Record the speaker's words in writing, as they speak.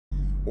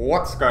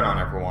What's going on,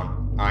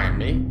 everyone? I am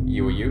me,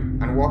 you are you,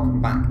 and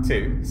welcome back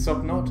to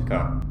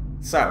Subnautica.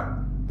 So,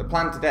 the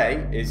plan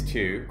today is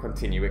to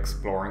continue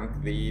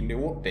exploring the new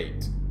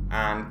update.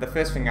 And the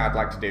first thing I'd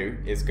like to do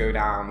is go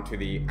down to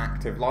the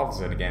active lava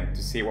zone again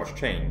to see what's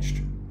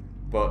changed.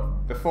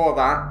 But before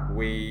that,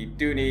 we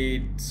do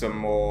need some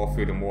more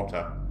food and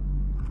water.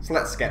 So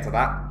let's get to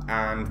that,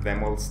 and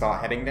then we'll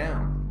start heading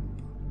down.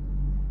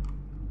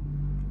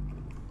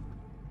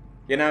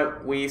 You know,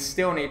 we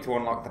still need to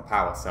unlock the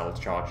power cell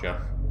charger.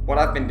 What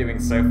I've been doing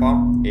so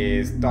far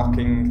is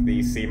docking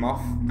the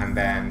Seamoth and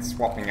then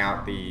swapping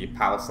out the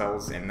power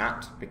cells in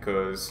that,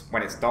 because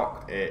when it's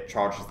docked, it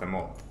charges them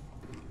up.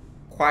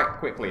 Quite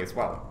quickly as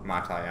well,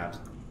 might I add.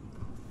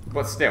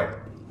 But still,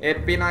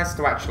 it'd be nice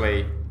to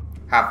actually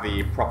have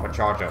the proper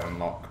charger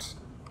unlocked.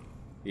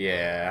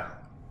 Yeah.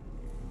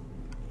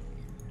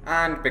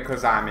 And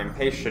because I'm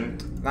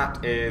impatient,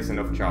 that is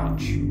enough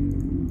charge.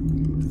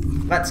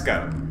 Let's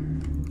go.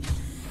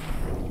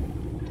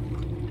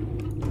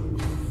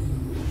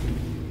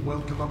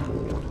 Welcome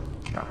aboard,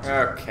 Captain.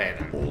 Okay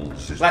then,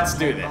 let's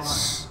do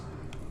this.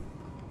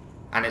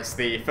 And it's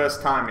the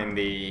first time in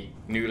the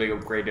newly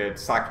upgraded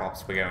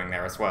Cyclops we're going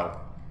there as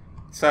well.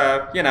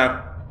 So, you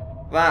know,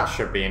 that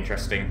should be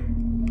interesting.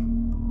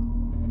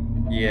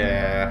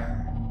 Yeah.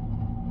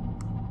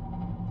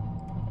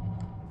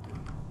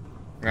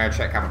 I'm gonna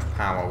check how much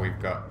power we've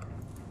got.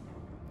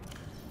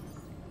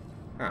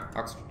 Ah,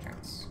 oxygen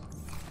tanks.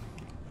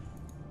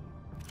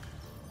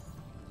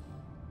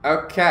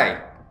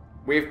 Okay.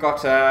 We've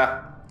got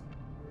a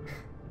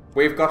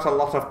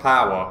lot of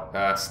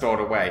power stored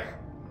away.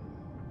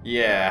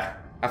 Yeah,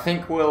 I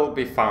think we'll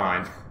be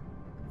fine.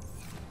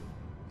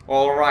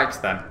 All right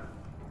then.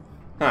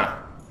 Huh.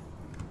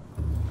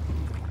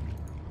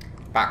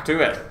 Back to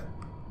it.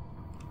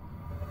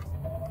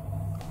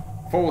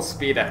 Full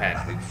speed ahead.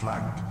 Having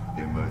flagged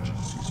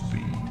emergency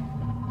speed.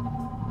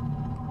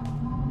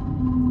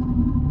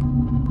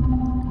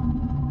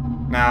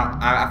 Now,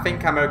 I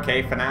think I'm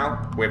okay for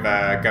now with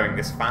going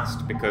this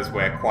fast because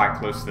we're quite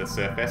close to the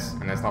surface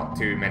and there's not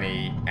too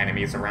many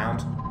enemies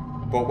around.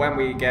 But when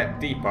we get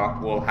deeper,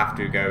 we'll have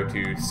to go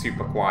to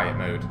super quiet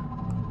mode.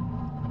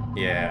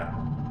 Yeah,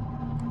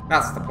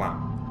 that's the plan.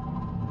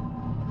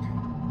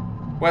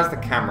 Where's the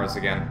cameras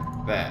again?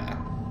 There.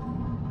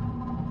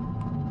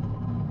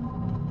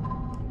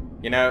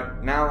 You know,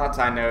 now that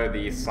I know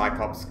the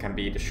Cyclops can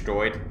be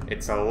destroyed,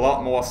 it's a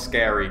lot more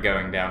scary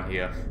going down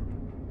here.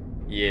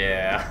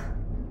 Yeah.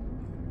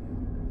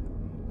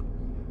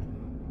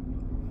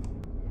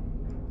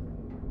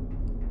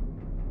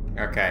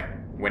 Okay,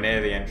 we're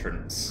near the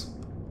entrance.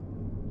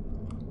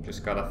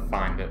 Just gotta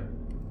find it.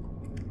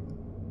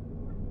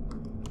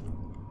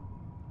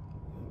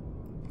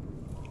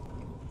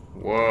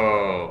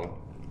 Whoa.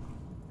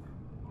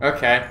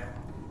 Okay.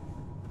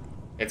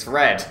 It's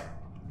red.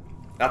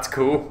 That's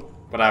cool,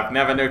 but I've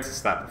never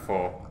noticed that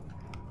before.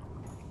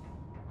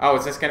 Oh,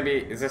 is this gonna be,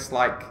 is this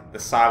like the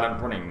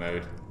silent running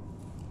mode?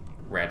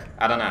 Red.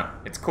 I don't know.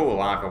 It's cool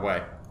either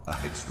way.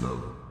 It's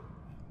low.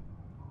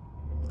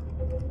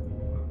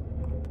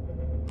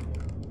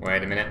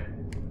 Wait a minute.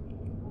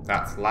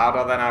 That's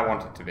louder than I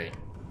want it to be.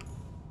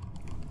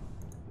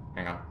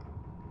 Hang on.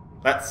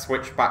 Let's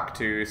switch back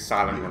to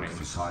silent running.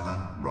 For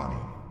silent running.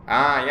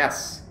 Ah,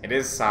 yes. It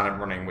is silent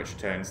running, which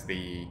turns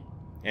the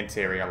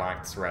interior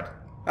lights red.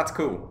 That's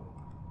cool.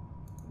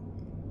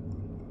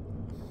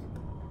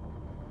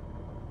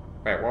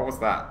 Wait, what was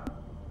that?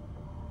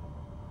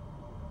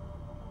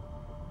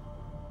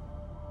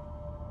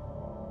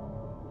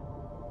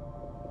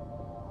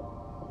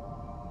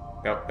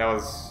 There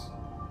was...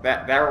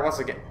 There it was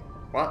again.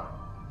 What?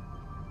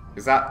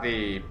 Is that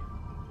the...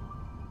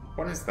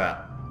 What is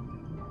that?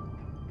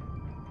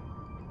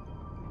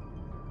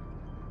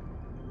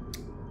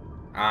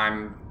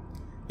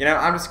 You know,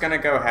 I'm just gonna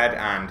go ahead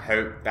and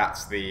hope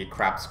that's the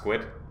crab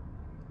squid.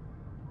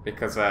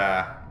 Because,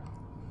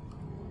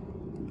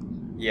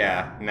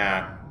 yeah,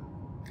 no.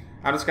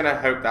 I'm just gonna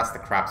hope that's the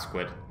crab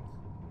squid.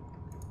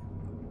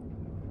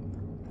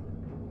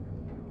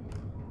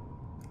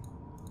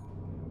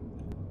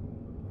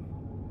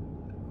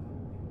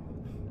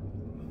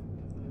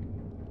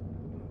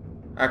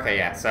 Okay,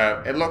 yeah,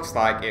 so it looks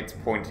like it's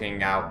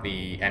pointing out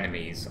the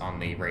enemies on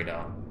the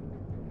radar.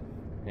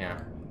 Yeah,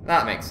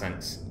 that makes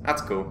sense.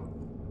 That's cool.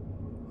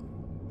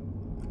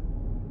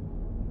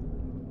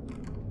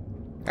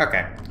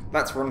 Okay,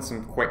 let's run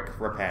some quick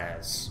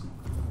repairs.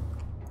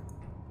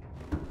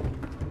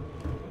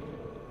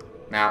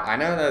 Now, I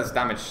know there's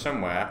damage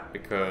somewhere,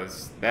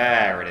 because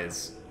there it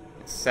is.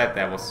 It said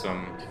there was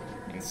some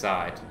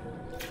inside.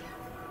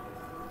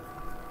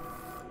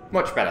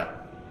 Much better.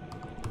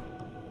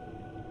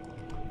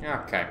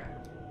 Okay.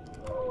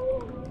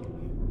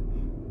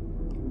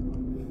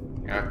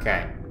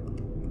 Okay.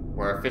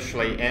 We're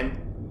officially in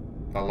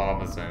the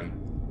lava zone.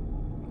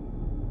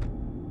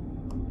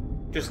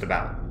 Just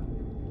about.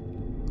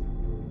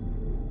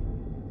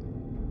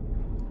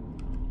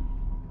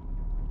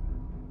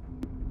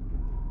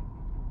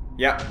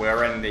 Yep,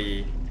 we're in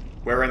the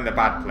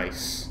bad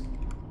place.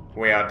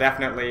 We are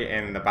definitely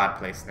in the bad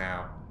place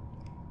now.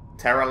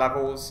 Terror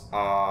levels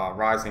are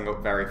rising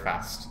up very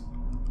fast.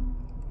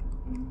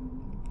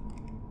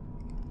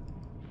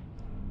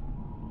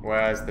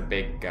 Where's the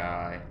big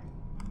guy?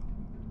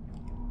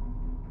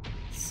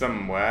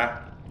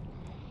 Somewhere.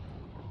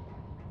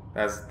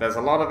 There's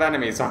a lot of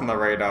enemies on the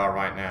radar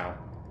right now.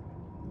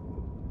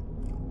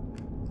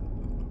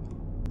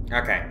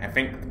 Okay, I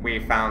think we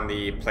found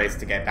the place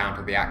to get down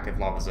to the active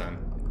lava zone.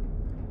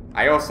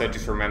 I also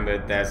just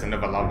remembered there's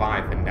another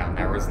Leviathan down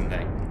there, isn't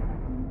there?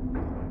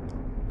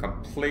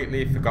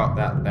 Completely forgot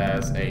that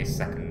there's a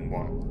second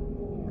one.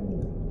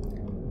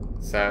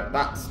 So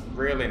that's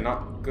really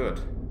not good.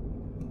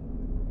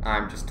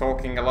 I'm just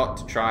talking a lot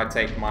to try to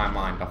take my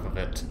mind off of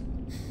it.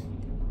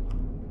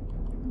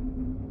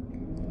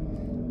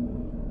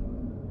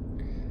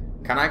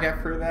 Can I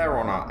get through there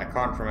or not? I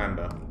can't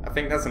remember. I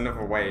think there's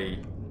another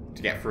way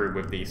to get through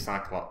with the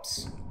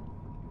Cyclops.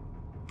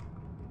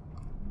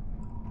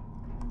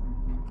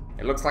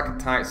 It looks like a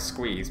tight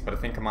squeeze, but I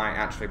think I might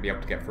actually be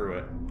able to get through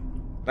it.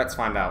 Let's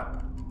find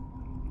out.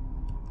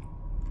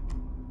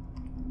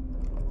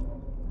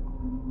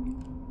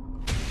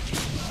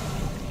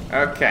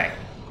 Okay.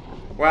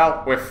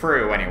 Well, we're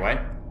through anyway.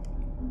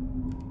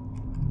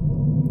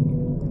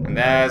 And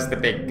there's the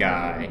big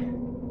guy.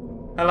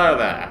 Hello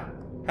there.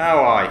 How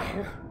are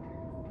you?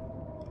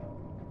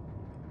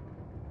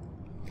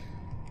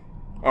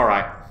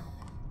 Alright.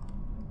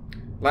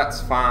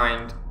 Let's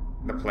find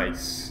the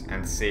place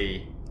and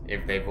see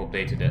if they've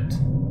updated it.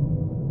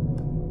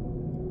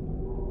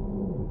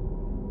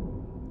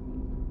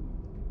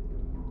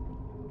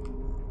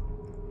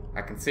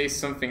 I can see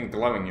something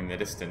glowing in the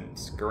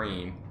distance,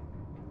 green.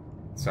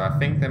 So I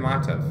think they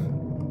might have.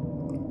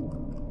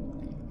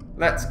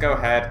 Let's go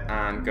ahead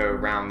and go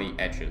around the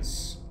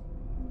edges.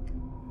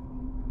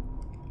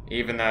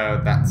 Even though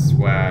that's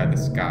where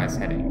this guy's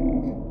heading.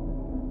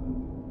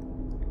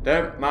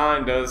 Don't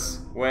mind us,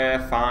 we're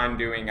fine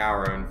doing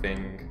our own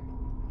thing.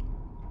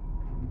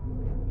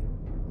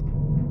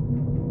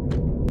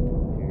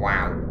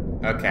 Wow,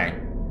 okay.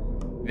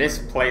 This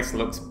place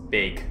looks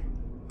big.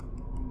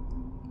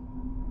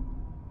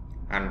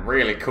 And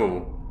really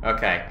cool.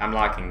 Okay, I'm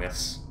liking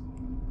this.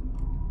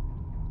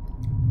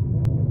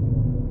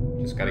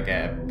 Just gotta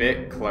get a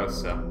bit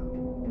closer.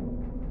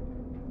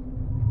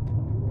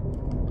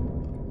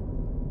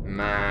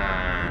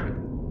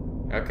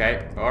 Man.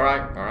 Okay,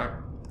 alright.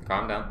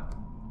 Calm down.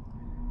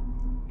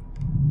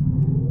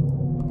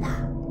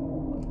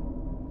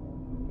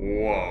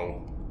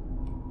 Whoa.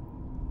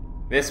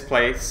 This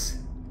place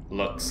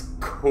looks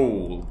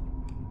cool.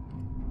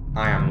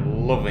 I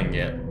am loving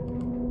it.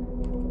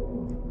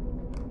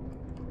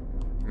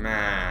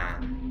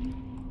 Man.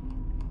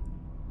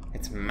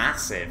 It's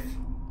massive.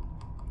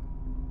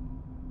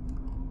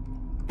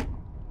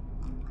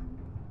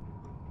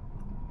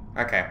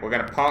 Okay, we're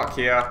gonna park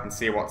here and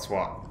see what's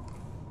what.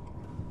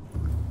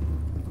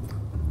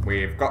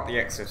 We've got the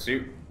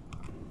exosuit,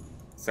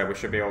 so we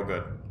should be all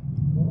good.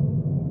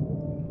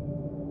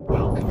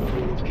 Welcome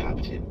aboard,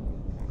 Captain.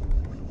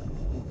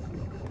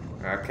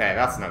 Okay,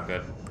 that's not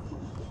good.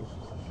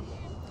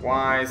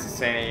 Why is it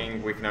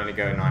saying we can only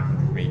go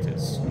 900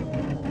 meters?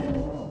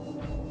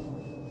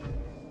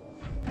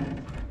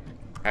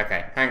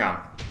 Okay, hang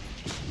on.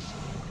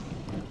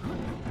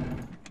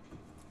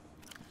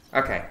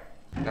 Okay,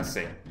 let's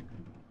see.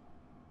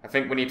 I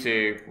think we need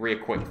to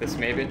re-equip this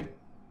maybe.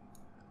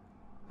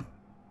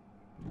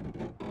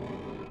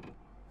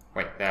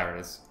 Wait, there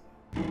it is.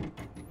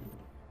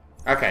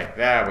 Okay,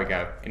 there we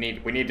go.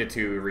 We needed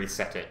to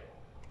reset it.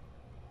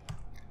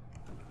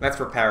 Let's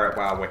repair it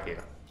while we're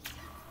here.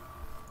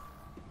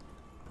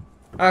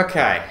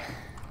 Okay.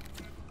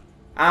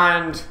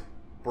 And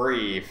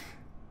breathe.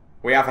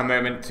 We have a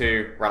moment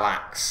to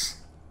relax.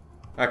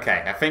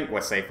 Okay, I think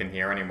we're safe in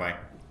here anyway.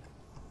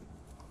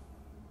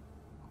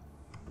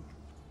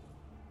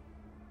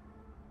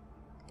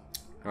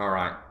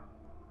 Alright.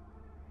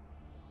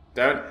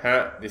 Don't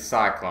hurt the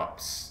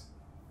Cyclops.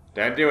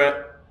 Don't do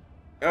it.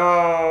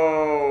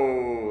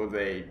 Oh,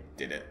 they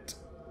did it.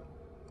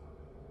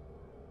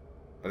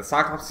 But the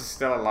Cyclops is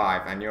still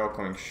alive and you're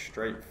coming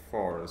straight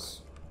for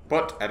us.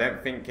 But I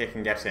don't think it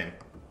can get in.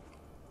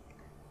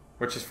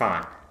 Which is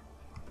fine.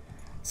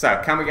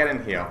 So, can we get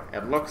in here?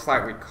 It looks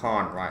like we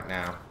can't right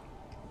now.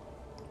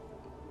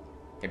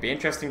 It'd be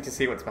interesting to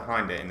see what's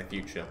behind it in the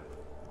future.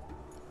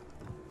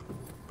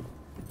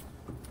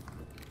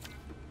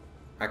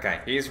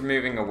 Okay, he's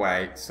moving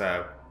away,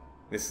 so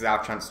this is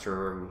our chance to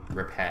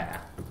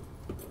repair.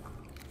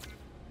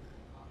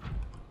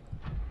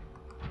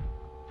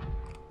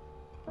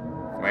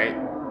 Wait.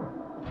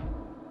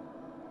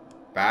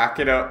 Back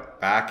it up,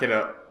 back it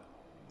up.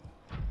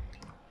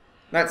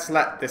 Let's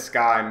let this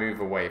guy move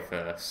away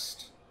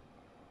first.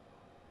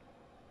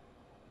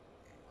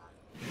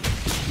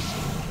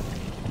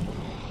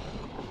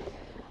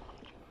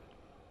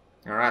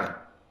 Alright then.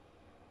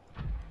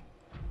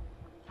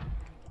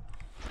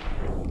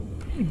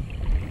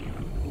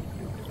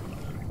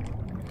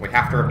 We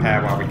have to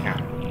repair while we can.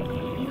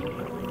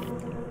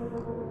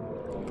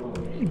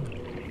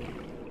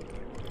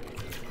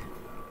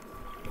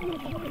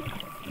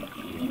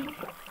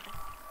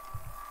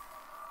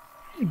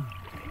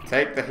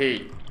 Take the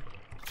heat.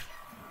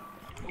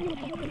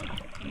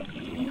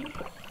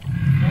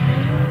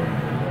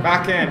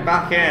 Back in,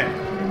 back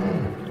in.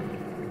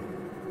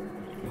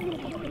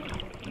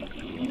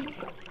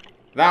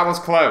 That was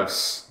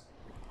close.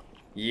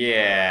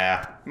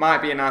 Yeah, might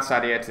be a nice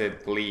idea to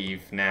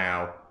leave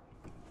now.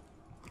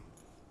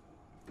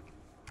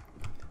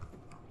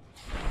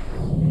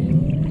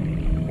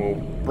 We'll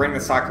bring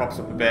the Cyclops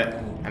up a bit,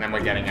 and then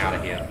we're getting out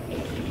of here.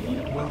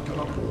 Welcome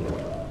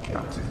aboard,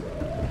 Captain.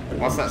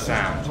 What's that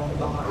sound?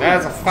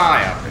 There's a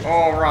fire!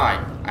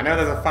 Alright, I know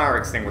there's a fire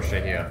extinguisher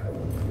here.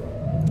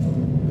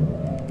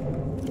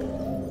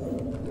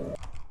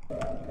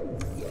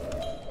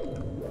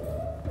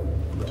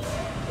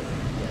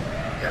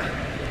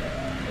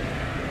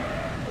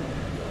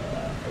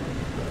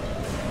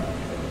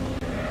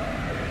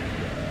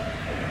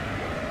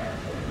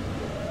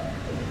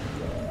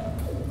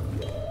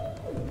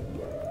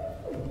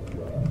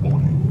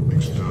 Warning,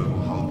 external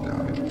hull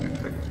damage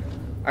detected.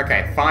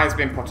 Okay, fire's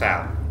been put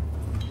out.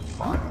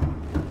 Fire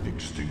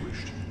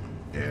extinguished.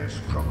 Air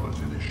scrubbers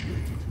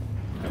initiated.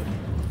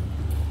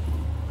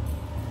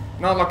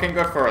 Not looking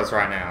good for us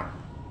right now.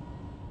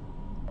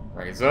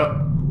 Raise up.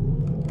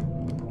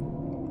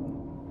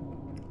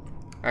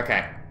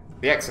 Okay,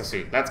 the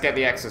exosuit. Let's get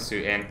the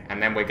exosuit in,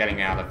 and then we're getting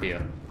out of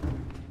here.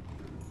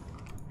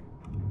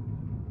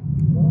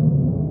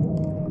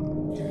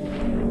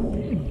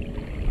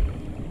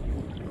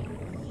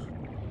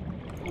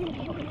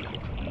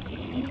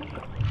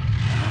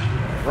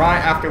 Right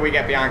after we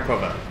get behind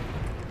cover.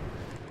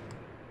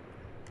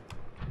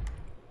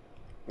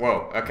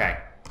 Whoa, okay.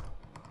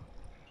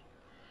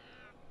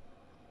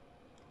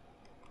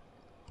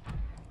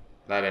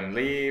 Let him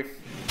leave.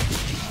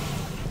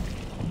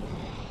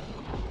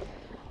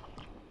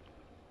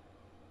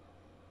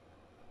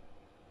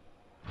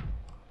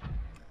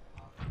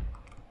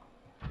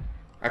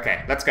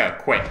 Okay, let's go,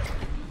 quick.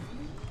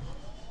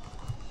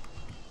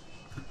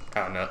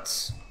 Oh,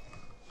 nuts.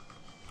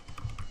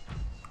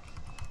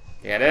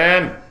 Get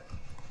in!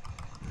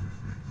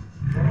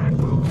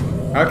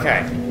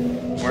 Okay,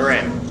 we're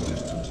in.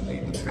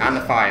 And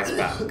the fire's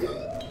back.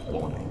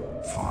 Warning,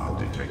 fire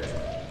detected.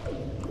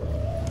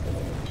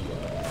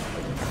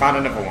 I found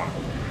another one.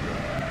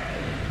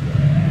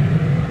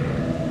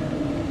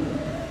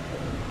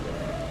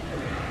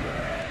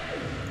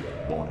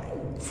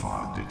 Warning,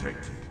 fire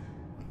detected.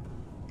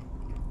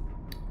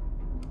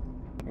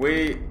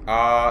 We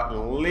are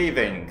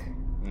leaving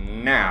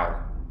now.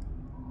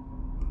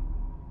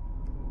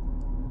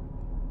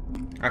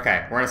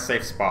 Okay, we're in a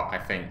safe spot, I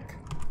think.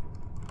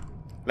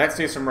 Let's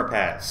do some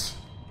repairs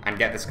and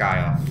get this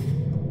guy off.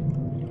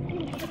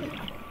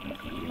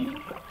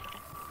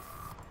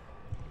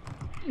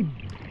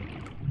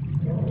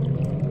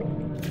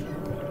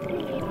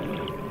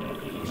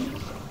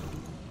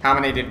 How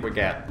many did we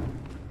get?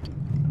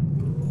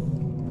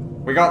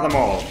 We got them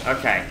all.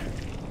 Okay.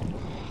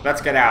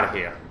 Let's get out of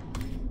here.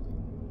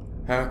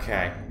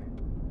 Okay.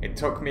 It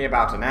took me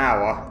about an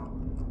hour,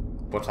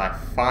 but I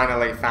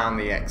finally found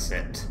the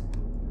exit.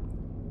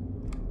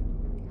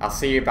 I'll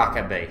see you back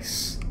at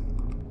base.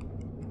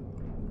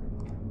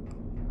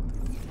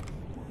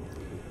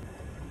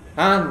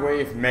 And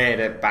we've made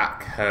it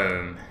back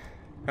home.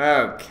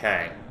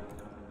 Okay.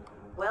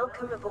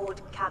 Welcome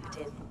aboard,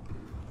 Captain.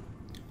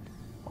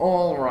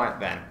 Alright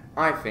then.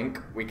 I think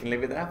we can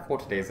leave it there for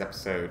today's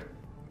episode.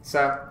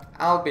 So,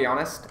 I'll be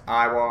honest,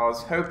 I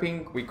was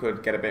hoping we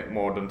could get a bit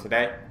more done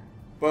today,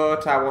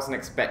 but I wasn't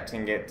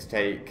expecting it to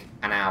take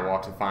an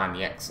hour to find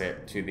the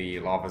exit to the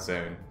lava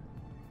zone.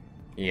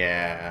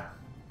 Yeah.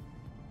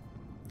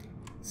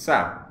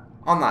 So,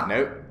 on that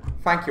note,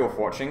 thank you all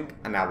for watching,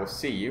 and I will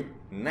see you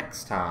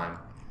next time.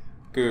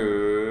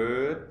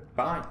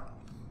 Goodbye.